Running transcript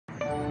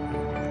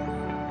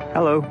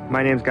Hello,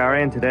 my name's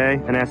Gary and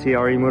today in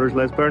SERE Motors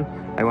Lisburn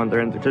I want to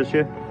introduce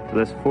you to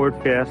this Ford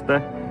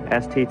Fiesta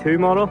ST2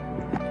 model.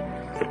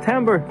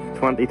 September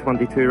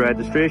 2022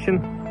 registration,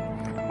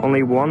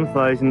 only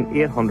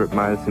 1,800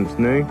 miles since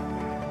new,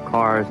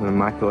 car is in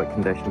immaculate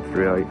condition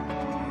throughout.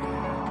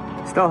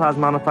 Still has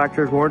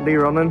manufacturer's warranty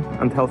running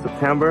until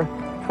September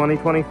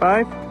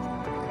 2025.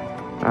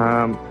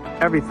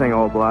 Everything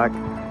all black,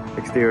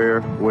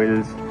 exterior,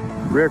 wheels,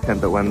 rear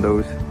tinted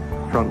windows,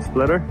 front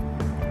splitter.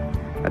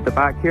 At the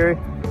back here,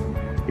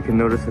 you can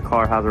notice the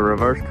car has a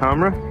reverse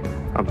camera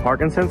and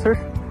parking sensors.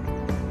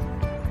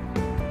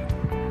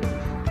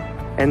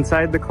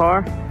 Inside the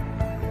car,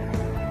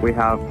 we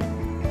have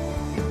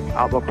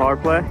Apple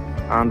CarPlay,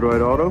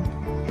 Android Auto,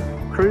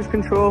 cruise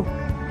control,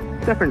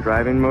 different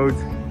driving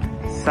modes,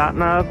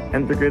 sat-nav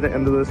integrated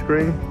into the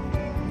screen.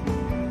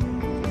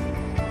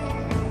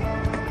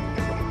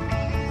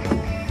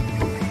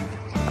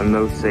 And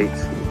those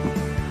seats.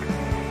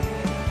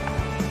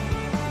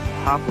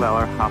 Half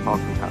leather, half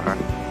Alcantara.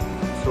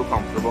 So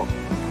comfortable.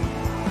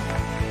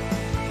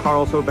 Car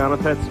also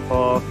benefits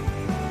of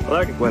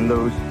electric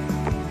windows,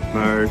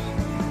 mirrors,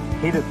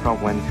 heated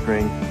front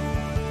windscreen,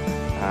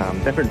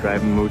 different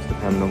driving modes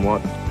depending on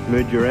what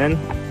mood you're in.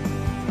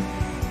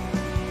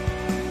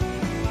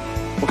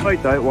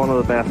 Without doubt, one of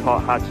the best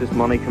hot hatches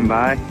money can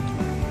buy,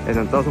 and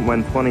it doesn't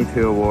win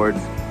 22 awards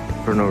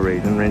for no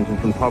reason, ranging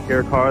from Top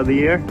Gear Car of the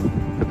Year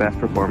to Best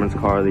Performance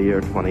Car of the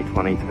Year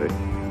 2022.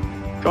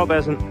 Drop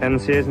in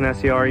and see us in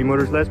SERE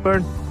Motors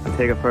Lisburn and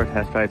take it for a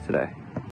test drive today.